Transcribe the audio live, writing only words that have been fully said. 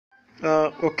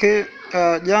Okay,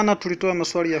 jana tulitoa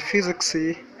maswali ya physics,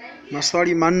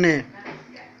 maswali manne,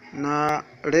 na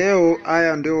leo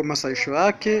haya ndio masahisho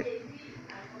yake.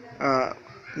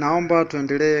 Naomba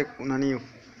tuendelee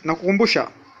na kukumbusha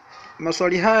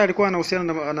maswali haya yalikuwa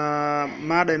yanahusiana na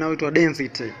mada inayoitwa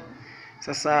density.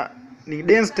 Sasa ni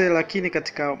density lakini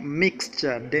katika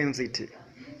mixture density.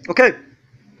 Okay.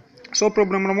 So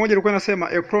problem number 1 ilikuwa inasema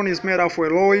a crown is made of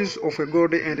alloys of a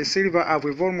gold and silver of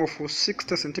a volume of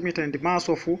 60 cm and mass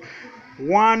of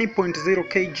 1.0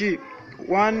 kg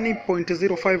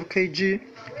 1.05 kg.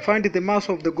 Find the mass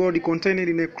of the gold contained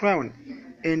in a crown,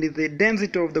 and the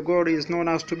density of the gold is known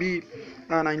as to be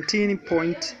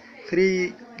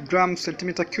 19.3 grams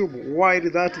centimeter cube, while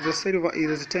that the silver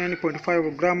is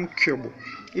 10.5 gram cube.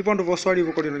 Hivyo ndivyo swali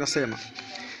hivyo linasema.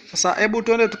 Sasa hebu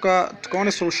tuende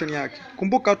tukaone solution yake.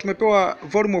 Kumbuka tumepewa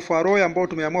volume of alloy ambao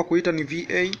tumeamua kuita ni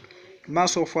VA,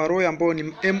 mass of alloy ambao ni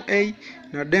MA,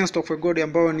 na density of gold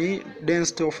ambao ni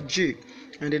density of G,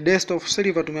 and the density of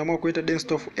silver tumeamua kuita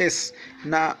density of S,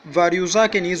 na value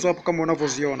zake ni hizo hapo kama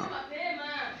unavyoziona.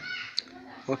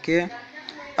 Okay.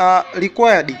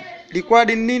 Required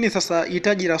ni nini sasa?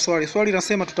 Hitaji la swali. Swali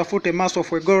linasema tutafute mass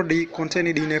of gold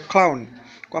contained in a crown.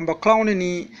 Kwamba crown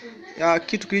ni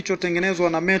kitu kilichotengenezwa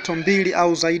na metal mbili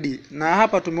au zaidi, na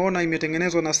hapa tumeona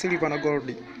imetengenezwa na silver na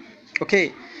gold. Okay,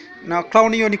 na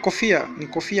crown hiyo ni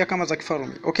kofia kama za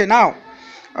kifalme. Okay, now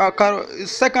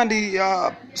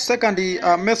second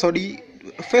method.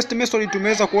 First method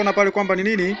tumeweza kuona pale kwamba ni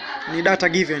nini, ni data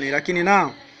given, lakini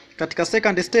now katika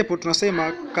second step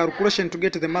tunasema calculation to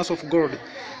get the mass of gold.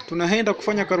 Tunaenda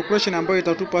kufanya calculation ambayo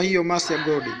itatupa hiyo mass ya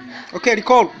gold. Okay,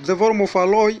 recall the volume of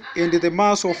alloy and the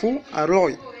mass of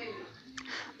alloy.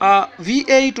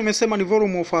 VA tumesema ni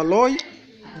volume of alloy,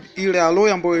 ile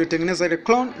alloy ambayo ilitengeneza ile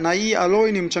crown, na hii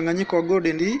alloy ni mchanganyiko wa gold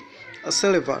and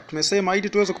silver. Tumesema ili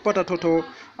tuweze kupata total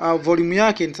volume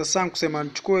yake ni sasa kusema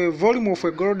nichukue volume of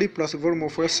gold plus volume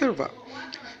of silver.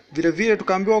 Vile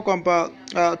tukaambiwa kwamba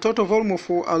total volume of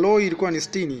alloy ilikuwa ni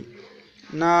 60,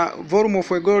 na volume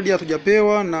of gold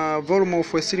hatujapewa na volume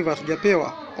of silver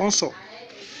hatujapewa also.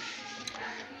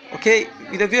 Okay,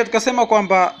 vile tukasema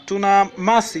kwamba tuna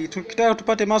mass, tukitaka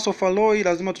tupate mass of alloy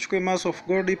lazima tuchukue mass of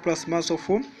gold plus mass of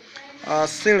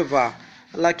silver,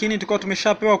 lakini tulikuwa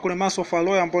tumeshapewa kule mass of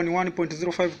alloy ambayo ni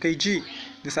 1.05 kg.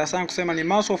 Ni sasa kusema ni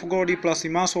mass of gold plus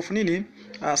mass of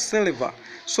silver.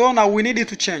 So now we need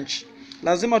to change.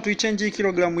 Lazima tuichange hii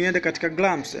kilogramu iende katika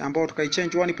grams, ambao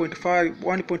tukaichange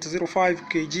 1.05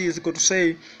 kg is equal to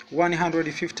say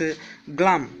 150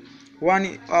 gram.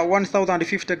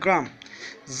 1050 gram.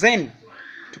 Then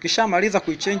tukishamaliza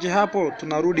kuichange hapo,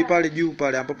 tunarudi pale juu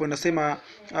pale ambapo inasema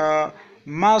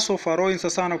mass of alloy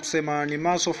sasa na kusema ni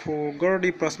mass of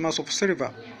gold plus mass of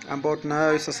silver, ambao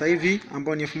tunayo sasa hivi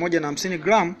ambao ni 1050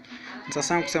 gram.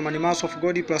 Sasa kusema ni mass of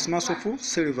gold plus mass of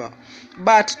silver,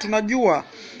 but tunajua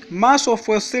mass of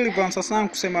silver sasa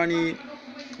kusema ni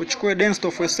uchukue density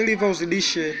of silver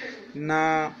uzidishe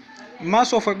na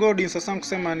mass of gold. Sasa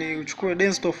kusema ni uchukue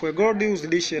density of gold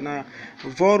uzidishe na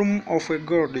volume of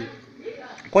gold.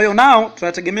 Kwa hiyo now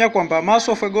tunategemea kwamba mass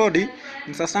of gold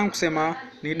sasa kusema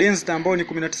ni density ambayo ni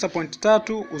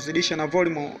 19.3 uzidishe na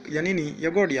volume ya nini,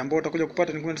 ya gold, ambayo utakuja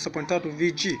kupata ni 19.3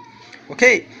 Vg.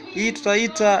 Okay, hii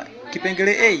tutaita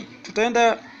kipengele A.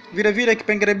 Tutaenda vile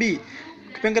kipengele B.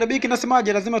 Kipengele B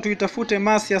kinasemaje? Lazima tuitafute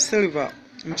mass ya silver.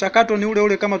 Mchakato ni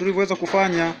ule kama tulivyoweza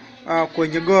kufanya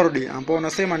kwenye gold, ambao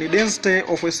unasema ni density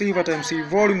of silver times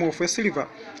volume of silver,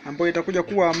 ambayo itakuja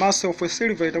kuwa mass of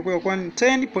silver itakuwa kwa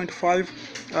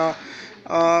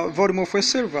 10.5 volume of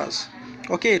silvers.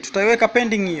 Okay, tutaiweka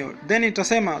pending hiyo, then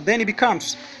itasema then it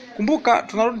becomes. Kumbuka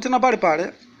tunarudi tena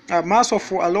pale mass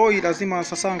of alloy lazima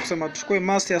sasa kusema tuchukue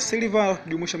mass ya silver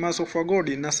jumlisha mass of gold,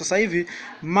 na sasa hivi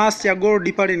mass ya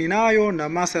gold pale ninayo na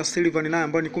mass ya silver ninayo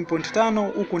ambayo ni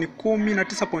 10.5, huku ni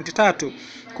 19.3.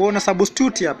 Kwa hiyo na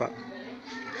substitute hapa,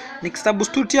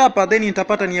 nikisubstitute hapa then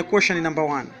nitapata ni equation number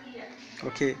 1.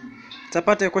 Okay,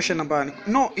 tutapata equation number 1.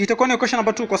 No, itakuwa ni equation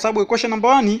number 2 kwa sababu equation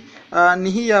number 1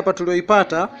 ni hii hapa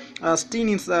tulioipata.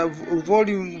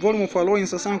 Volume of alloy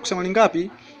sasa kusema ni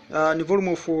ngapi? Ni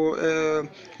volume of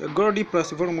gold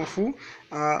plus volume of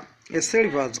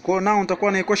silvers. Kwa hiyo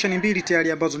nitakuwa na equation mbili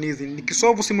tayari ambazo ni hizi.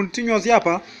 Nikisolve simultaneous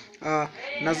hapa,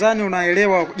 nadhani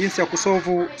unaelewa jinsi ya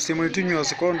kusolve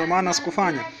simultaneous. Kwa hiyo ndio maana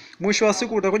sikufanya. Mwisho wa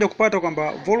siku utakuja kupata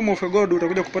kwamba volume of gold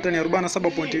utakuja kupata ni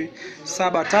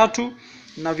 47.73,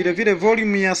 na vile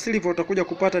volume ya silver utakuja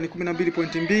kupata ni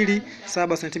 12.27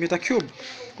 cm3.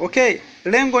 Okay,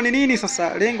 lengo ni nini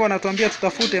sasa? Lengo anatuambia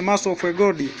tutafute mass of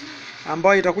gold,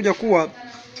 ambayo itakuja kuwa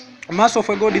mass of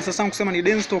gold sasa kusema ni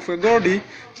density of gold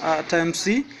times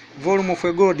volume of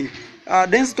gold.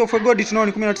 Density of a god tunao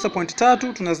ni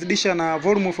 19.3, tunazidisha na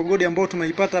volume of a god ambayo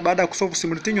tumeipata baada ya kusolve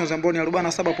simultaneous ambayo ni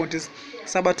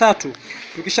 47.73.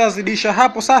 Tukishazidisha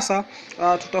hapo sasa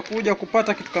tutakuja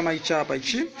kupata kitu kama hichi hapa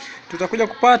hichi. Tutakuja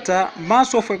kupata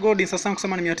mass of a god sasa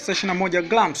kusema ni 921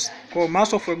 grams. Kwa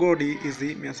mass of a god is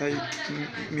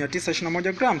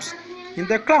 921 grams in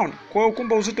the crown. Kwa hiyo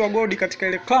kumbe uzito wa god katika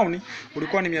ile crown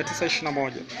ulikuwa ni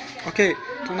 921. Okay,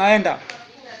 tunaenda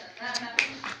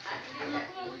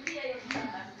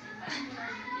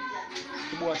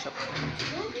kuwasha.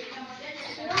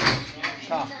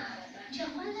 Sawa.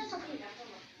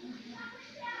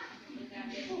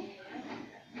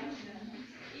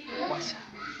 Washa.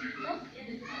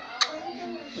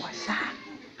 Washa.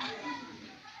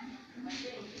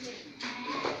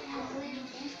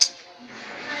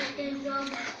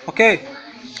 Okay.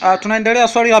 Tunaendelea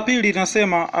swali la pili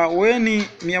linasema when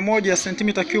 100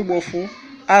 cm3 of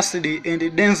acid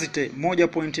and density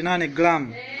 1.8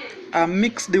 gram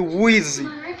mixed with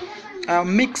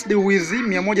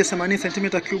 180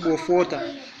 cm3 of water.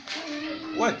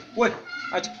 Wait.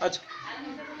 Acha.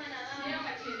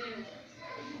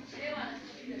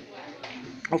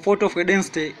 Of water of a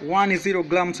density 10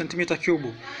 gram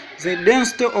cm3. The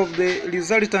density of the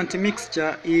resultant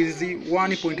mixture is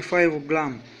 1.5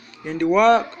 gram. And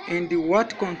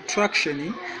what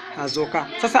contraction has occurred?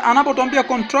 Sasa anapotuambia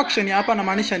contraction hapa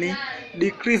anamaanisha ni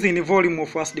decrease in volume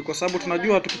of acid, kwa sababu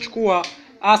tunajua tukichukua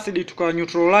acid tuka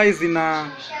neutralize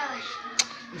na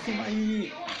sema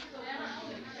hii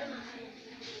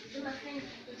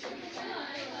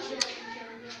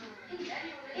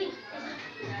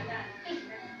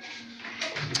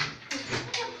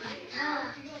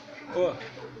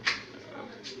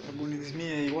hebu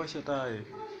nizimie iwasha taa.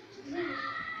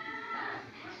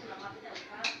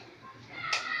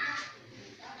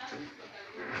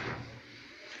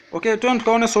 Okay,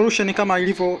 tukaone solution kama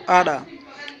ilivyo ada.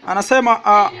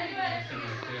 Anasema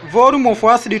volume of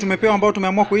acid tumepewa ambao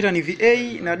tumeamua kuita ni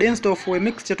VA, na density of a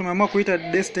mixture tumeamua kuita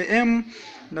density M,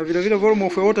 na vile vile volume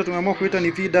of water tumeamua kuita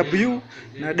ni VW,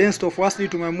 na density of acid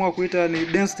tumeamua kuita ni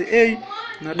density A,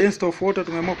 na density of water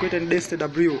tumeamua kuita ni density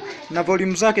W, na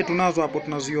volume zake tunazo hapo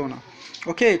tunaziona.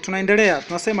 Okay, tunaendelea.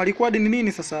 Tunasema liquid ni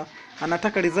nini sasa?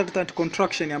 Anataka resultant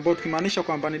contraction ambayo tukimaanisha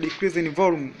kwamba ni decrease in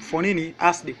volume for nini?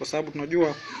 Acid, kwa sababu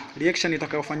tunajua reaction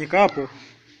itakayofanyika hapo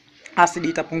acid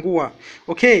itapungua.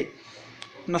 Okay.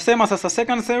 Tunasema sasa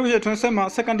second solution, tunasema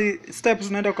second steps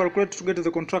tunaenda calculate to get the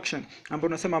contraction, ambapo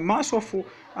tunasema mass of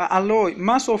alloy,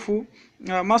 mass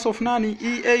of nani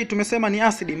EA tumesema ni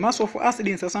acid, mass of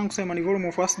acid sasa kusema ni volume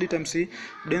of acid times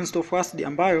density of acid,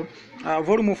 ambayo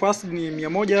volume of acid ni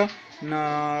 100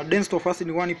 na density of acid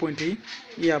ni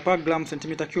 1 per gram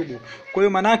centimeter cube. Kwa hiyo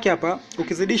maana yake hapa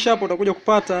ukizidisha hapo utakuja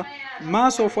kupata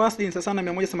mass of acid sasa na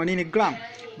 180 gram.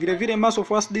 Vile vile mass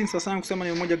of acid sasa kusema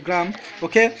ni 1 gram.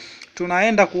 Okay,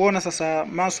 tunaenda kuona sasa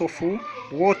mass of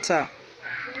water.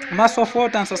 Mass of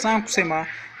water sasa kusema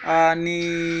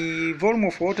ni volume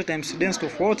of water times density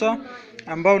of water,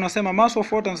 ambao unasema mass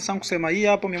of water sasa kusema hii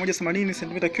hapo 180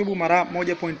 cm3 mara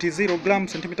 1.0 gram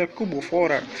cm3 of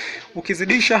water.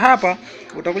 Ukizidisha hapa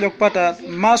utakuja kupata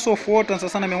mass of water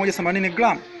sasa na 180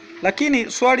 gram.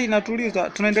 Lakini swali linatuliza,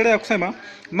 tunaendelea kusema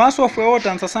mass of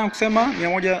water sasa kusema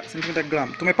 100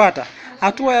 cm3. Tumepata.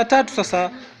 Hatua ya tatu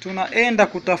sasa tunaenda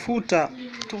kutafuta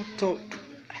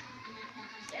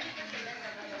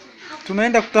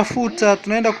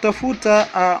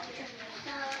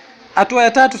hatua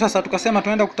ya tatu sasa tukasema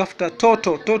tunaenda kutafuta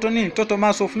total nini? Total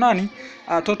mass of nani?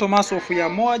 Total mass of ya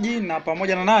maji na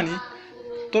pamoja na nani?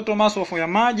 Total mass of ya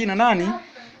maji na nani?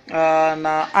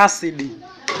 Na acid.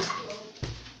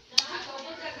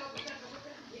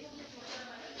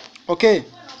 Okay.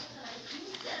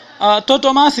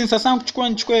 Total mass sasa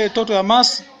nichukue total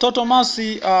mass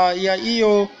ya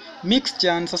hiyo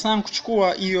mixture sasa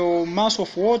kuchukua hiyo mass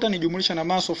of water nijumlisha na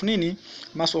mass of nini?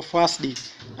 Mass of acid,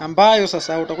 ambayo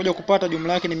sasa utakuja kupata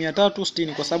jumla yake ni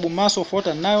 360, kwa sababu mass of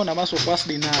water nayo na mass of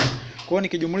acid nayo. Kwa hiyo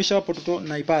nikijumlisha hapo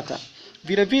naipata.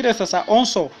 Vile vile sasa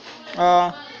also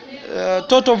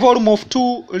total volume of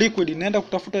two liquid, naenda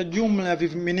kutafuta jumla ya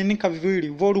vimiminika viwili,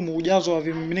 volume ujazo wa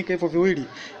vimiminika hivyo viwili,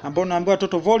 ambao naambiwa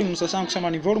total volume sasa kusema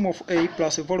ni volume of A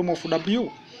plus volume of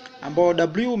W, ambao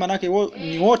W maana yake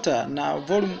ni water na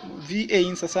volume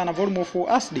VA sasa na volume of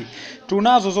acid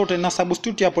tunazo zote, na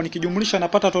substitute hapo nikijumlisha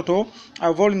napata total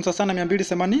volume sasa na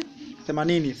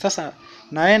 280. Sasa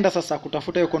naenda sasa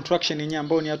kutafuta hiyo contraction yenyewe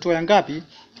ambayo ni hatua ya ngapi?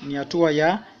 Ni hatua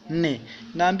ya 4.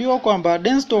 Naambiwa kwamba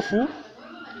density of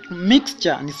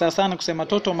mixture ni sawa sana kusema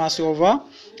total mass over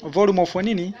volume of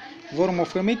nini? Volume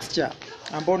of a mixture,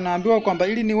 ambao naambiwa kwamba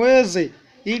ili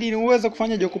niweze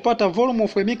kufanyaje kupata volume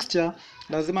of a mixture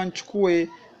lazima nichukue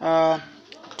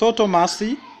total mass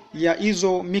ya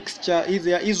hizo mixture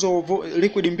ya hizo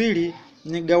liquid mbili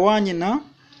nigawanye na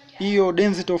hiyo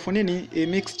density of nini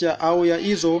mixture au ya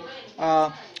hizo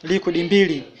liquid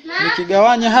mbili.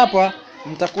 Nikigawanya hapa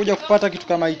nitakuja kupata kitu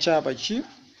kama hichi hapa hichi.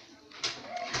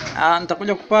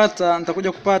 Nitakuja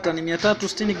kupata ni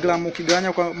 360 gram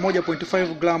ukigawanya kwa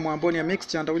 1.5 gram ambayo ni ya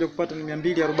mixture, nitakuja kupata ni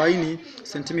 240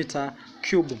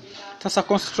 cm3. Sasa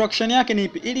construction yake ni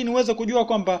ipi? Ili niweze kujua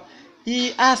kwamba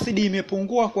hii acid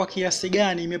imepungua kwa kiasi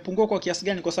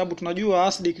gani, kwa sababu tunajua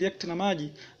acid ikireact na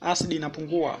maji, acid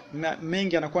inapungua,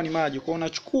 mengi yanakuwa ni maji. Kwa hiyo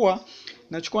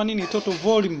nachukua nini? Total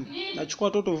volume.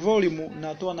 Nachukua total volume,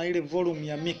 natoa na ile volume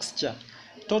ya mixture.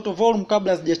 Total volume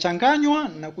kabla hazijachanganywa,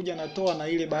 nakuja natoa na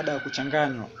ile baada ya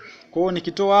kuchanganywa. Kwa hiyo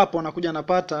nikitoa hapo nakuja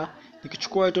napata,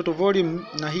 nikichukua total volume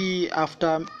na hii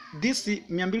after this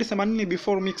 280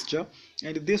 before mixture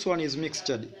and this one is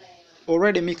mixtured,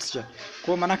 already mixture.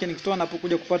 Kwa maana yake nikitoa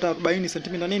napokuja kupata 40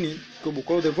 cm nini cube.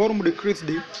 Kwa hiyo the volume decreased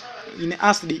in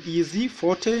acid is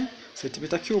 40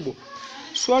 cm3.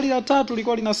 Swali la 3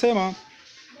 lilikuwa linasema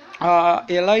a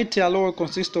light alloy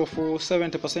consists of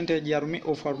 70%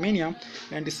 of aluminium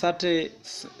and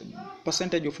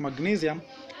 30% of magnesium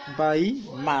by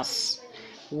mass.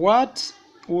 What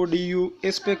would you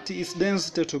expect its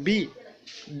density to be?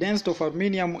 Density of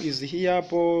aluminium is here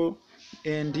hapo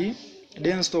and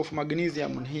density of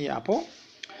magnesium here hapo.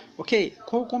 Okay,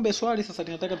 kwa kumbe swali sasa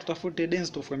tunataka tutafute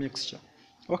density of a mixture.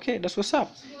 Okay, that's what's up.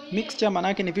 Mixture maana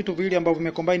yake ni vitu viwili ambavyo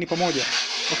vimecombine pamoja.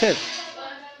 Okay.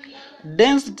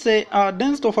 Density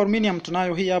of aluminium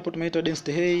tunayo hii hapo, tumeita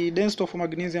density A. Density of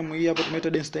magnesium hii hapo, tumeita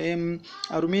density M.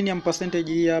 Aluminium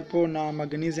percentage hii hapo na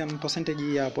magnesium percentage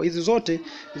hii hapo. Hizi zote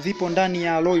zipo ndani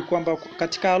ya alloy, kwamba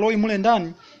katika alloy mule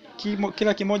ndani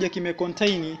kila kimoja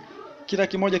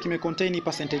kimecontain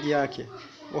percentage yake.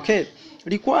 Okay.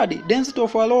 Liquid density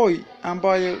of alloy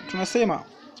ambayo tunasema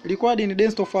liquid ni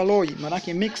density of alloy, maana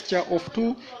yake mixture of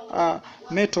two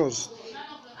metals.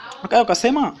 Okay,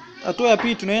 ukasema hatua ya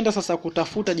pili tunaenda sasa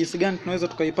kutafuta jinsi gani tunaweza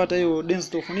tukaipata hiyo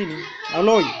density of nini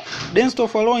alloy. Density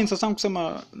of alloy sasa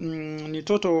kusema ni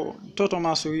total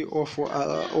mass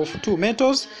of two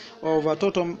metals over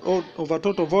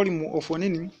total volume of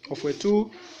nini of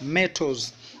two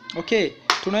metals. Okay,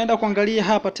 tunaenda kuangalia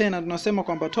hapa tena, tunasema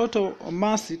kwamba total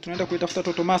mass tunaenda kuitafuta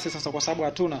total mass sasa kwa sababu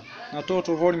hatuna, na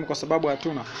total volume kwa sababu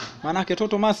hatuna. Maana yake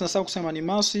total mass sasa kusema ni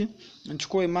mass,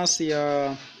 nichukue mass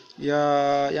ya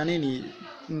nini,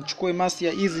 nichukue mass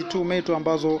ya hizi two metal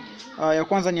ambazo ya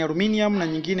kwanza ni aluminium na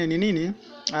nyingine ni nini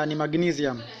ni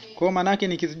magnesium. Kwa hiyo maana yake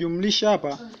nikizijumlisha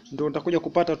hapa ndio nitakuja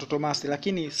kupata total mass,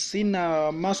 lakini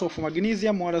sina mass of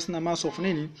magnesium wala sina mass of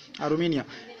nini aluminium.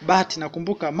 But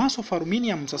nakumbuka mass of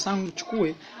aluminium sasa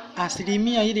nichukue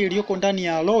asilimia ile iliyoko ndani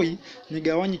ya alloy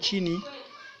nigawanye chini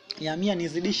ya 100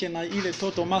 nizidishe na ile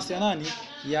total mass ya nani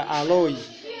ya alloy,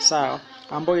 sawa,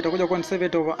 ambayo itakuja kuwa ni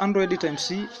 70/100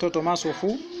 times total mass of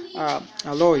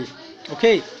alloy.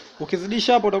 Okay,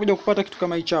 ukizidisha hapo utakuja kupata kitu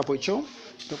kama hicho hapo hicho.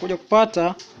 Utakuja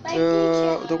kupata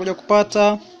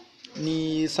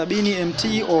ni 70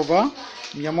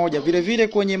 mt/100. Vile vile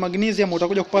kwenye magnesium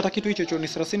utakuja kupata kitu hicho hicho ni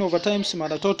 30 over times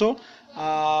mara total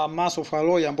mass of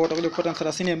alloy, ambayo utakuja kupata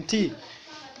 30 mt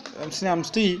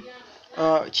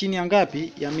chini ya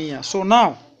ngapi ya 100. So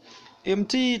now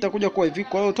mt itakuja kuwa hivi.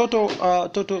 Kwa hiyo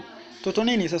total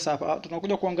nini sasa hapa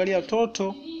tunakuja kuangalia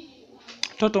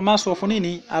total mass of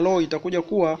nini alloy itakuja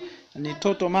kuwa ni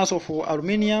total mass of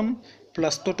aluminium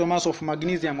plus total mass of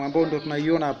magnesium, ambayo ndio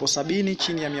tunaiona hapo 70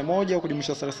 chini ya 100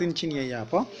 kujumlisha 30 chini ya hii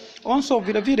hapa. Also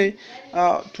vile vile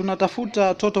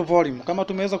tunatafuta total volume. Kama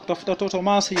tumeweza kutafuta total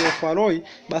mass of alloy,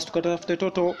 basi tukatafuta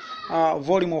total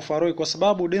volume of alloy, kwa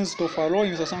sababu density of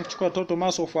alloy sasa kuchukua total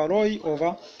mass of alloy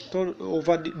over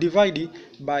divide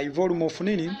by volume of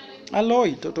nini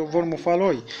alloy, total volume of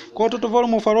alloy. Kwa total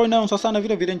volume of alloy nayo sasa na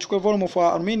vile vile nichukue volume of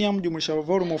aluminium jumlisha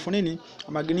volume of nini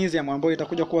magnesium, ambayo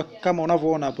itakuja kuwa kama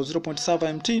unavyoona hapo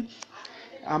 0.7 mt,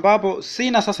 ambapo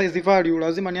sina sasa hizi value,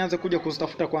 lazima nianze kuja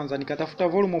kuzitafuta kwanza. Nikatafuta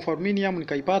volume of aluminium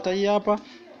nikaipata hii hapa.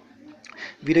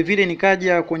 Vile vile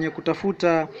nikaja kwenye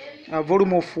kutafuta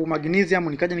volume of magnesium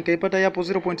nikaipata hii hapo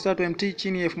 0.3 mt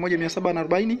chini ya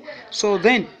 1740. So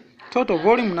then total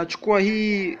volume nachukua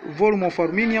hii volume of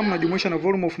aluminium najumuisha na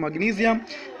volume of magnesium,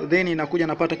 then inakuja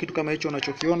napata kitu kama hicho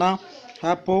unachokiona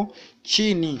hapo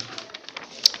chini.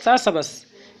 Sasa basi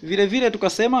vile vile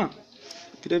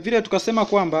tukasema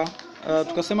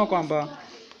kwamba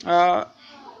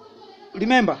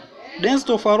remember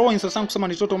density of alloy sasa kusema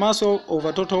ni total mass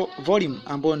over total volume,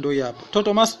 ambayo ndio hapo.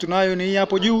 Total mass tunayo ni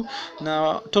hapo juu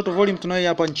na total volume tunayo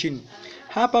hapa chini.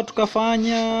 Hapa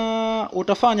tukafanya,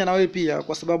 utafanya na wewe pia,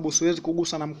 kwa sababu siwezi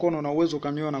kugusa na mkono na uwezo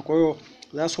ukaniona. Kwa hiyo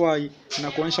that's why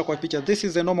nakuonyesha kwa picha. This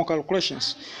is the normal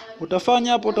calculations.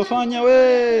 Utafanya hapo, utafanya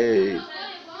we,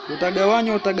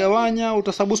 utagawanya,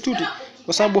 utasubstitute,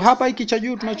 kwa sababu hapa hiki cha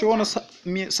juu tunachoona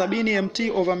 70 mt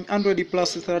over 100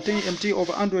 plus 13 mt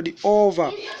over 100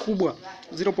 over kubwa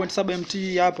 0.7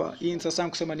 mt hapa. Hii sasa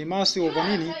kusema ni mass over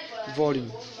nini,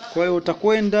 volume. Kwa hiyo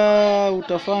utakwenda,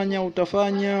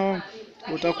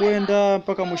 utakwenda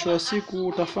mpaka mwisho wa siku,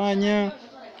 utakwenda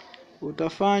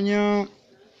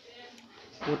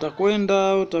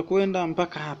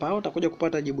mpaka hapa, utakuja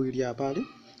kupata jibu hili hapa,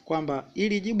 kwamba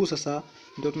ili jibu sasa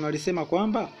ndio tunalisema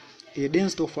kwamba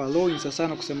density of alloy sasa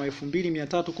na kusema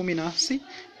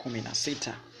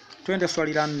 2316. Twende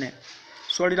swali la 4.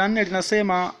 Swali la 4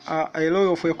 linasema alloy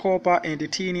of a copper and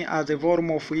tin as the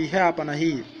volume of hii hapa na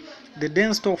hii. The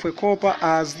density of a copper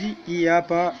as hii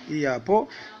hapa, hii hapo,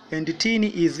 and tin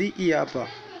is hii hapa.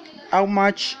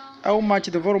 How much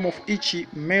the volume of each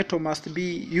metal must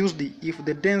be used if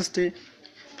the density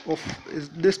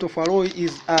of alloy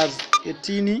is as a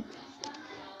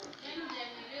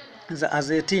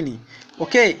tin.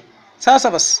 Okay,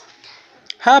 sasa basi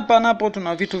hapa napo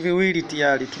tuna vitu viwili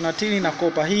tayari. Tuna tini na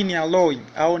copper. Hii ni alloy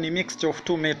au ni mixture of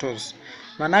two metals.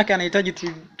 Maana yake anahitaji to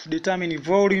determine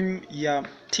volume ya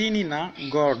tini na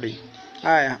gold.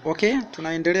 Haya, okay,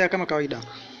 tunaendelea kama kawaida.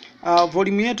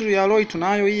 Volume yetu ya alloy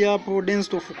tunayo hii hapo,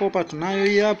 density of copper tunayo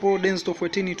hii hapo, density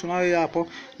of tin tunayo hii hapo,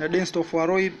 na density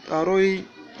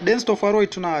of alloy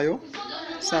tunayo.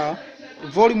 Sawa.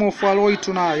 Volume of alloy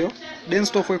tunayo,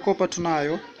 density of copper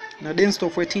tunayo, na density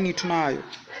of tin tunayo.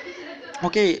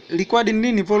 Okay, required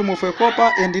nini? Volume of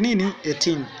copper and nini?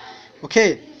 tin.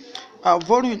 Okay.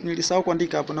 Volume nilisahau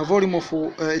kuandika hapo, na volume of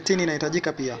tin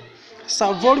inahitajika pia.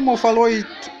 Sasa volume of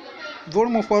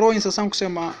alloy sasa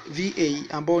kusema VA,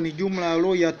 ambao ni jumla ya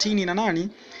alloy ya tin na nani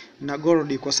na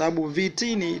gold, kwa sababu VT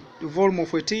ni volume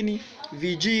of tin,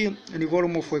 VG ni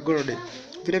volume of gold.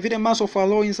 Vile vile mass of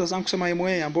alloy sasa kusema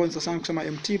MA, ambao sasa kusema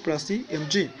MT plus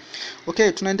MG.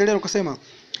 Okay, tunaendelea kusema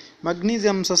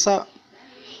magnesium sasa,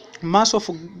 mass of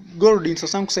gold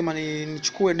sasa kusema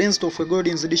nichukue density of gold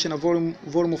nizidishe na volume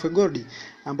of gold,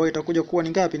 ambayo itakuja kuwa ni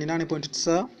ngapi? Ni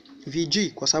 8.9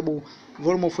 Vg, kwa sababu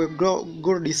volume of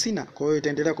gold sina, kwa hiyo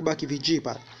itaendelea kubaki Vg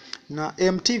pale. Na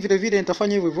Mt vile vile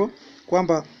nitafanya hivyo hivyo,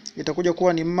 kwamba itakuja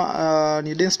kuwa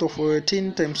ni density of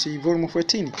tin times volume of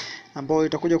tin, ambayo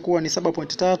itakuja kuwa ni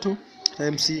 7.3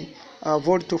 times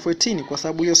volt of tin, kwa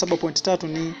sababu hiyo 7.3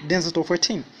 ni density of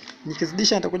tin.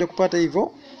 Nikizidisha nitakuja kupata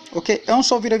hivyo. Okay,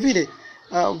 also vile vile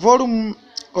volume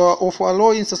of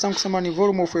alloy sasa kusema ni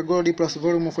volume of gold plus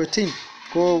volume of tin.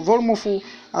 Kwa volume of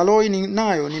alloy ni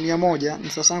nayo ni 100, ni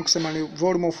sasa kusema ni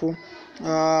volume of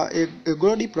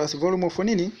gold plus volume of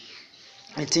nini?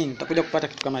 tin. Tutakuja kupata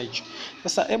kitu kama hicho.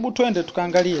 Sasa hebu twende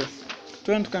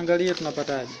tukaangalie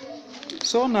tunapataje.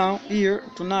 So now here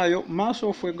tunayo mass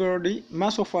of gold,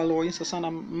 mass of alloy sasa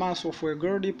na mass of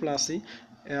gold plus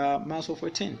mass of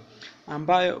tin,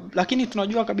 ambayo lakini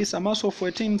tunajua kabisa mass of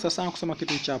tin sasa kusema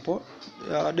kitu chapo,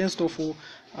 density of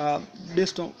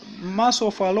mass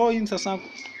of alloy sasa,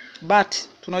 but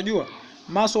tunajua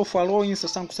mass of alloy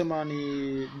sasa kusema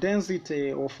ni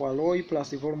density of alloy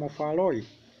plus volume of alloy.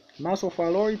 Mass of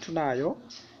alloy tunayo,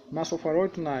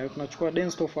 tunachukua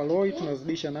density of alloy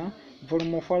tunazidisha na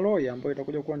volume of alloy, ambayo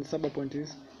itakuja kuwa ni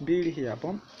 7.2 hii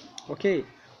hapo. Okay,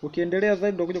 ukiendelea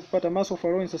zaidi utakuja kupata mass of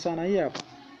alloy sasa na hii hapa.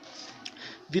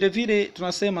 Vile vile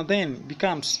tunasema then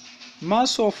becomes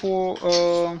mass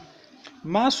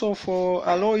of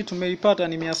alloy tumeipata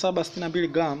ni 762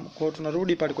 gram. Kwa hiyo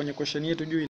tunarudi pale kwenye question yetu juu.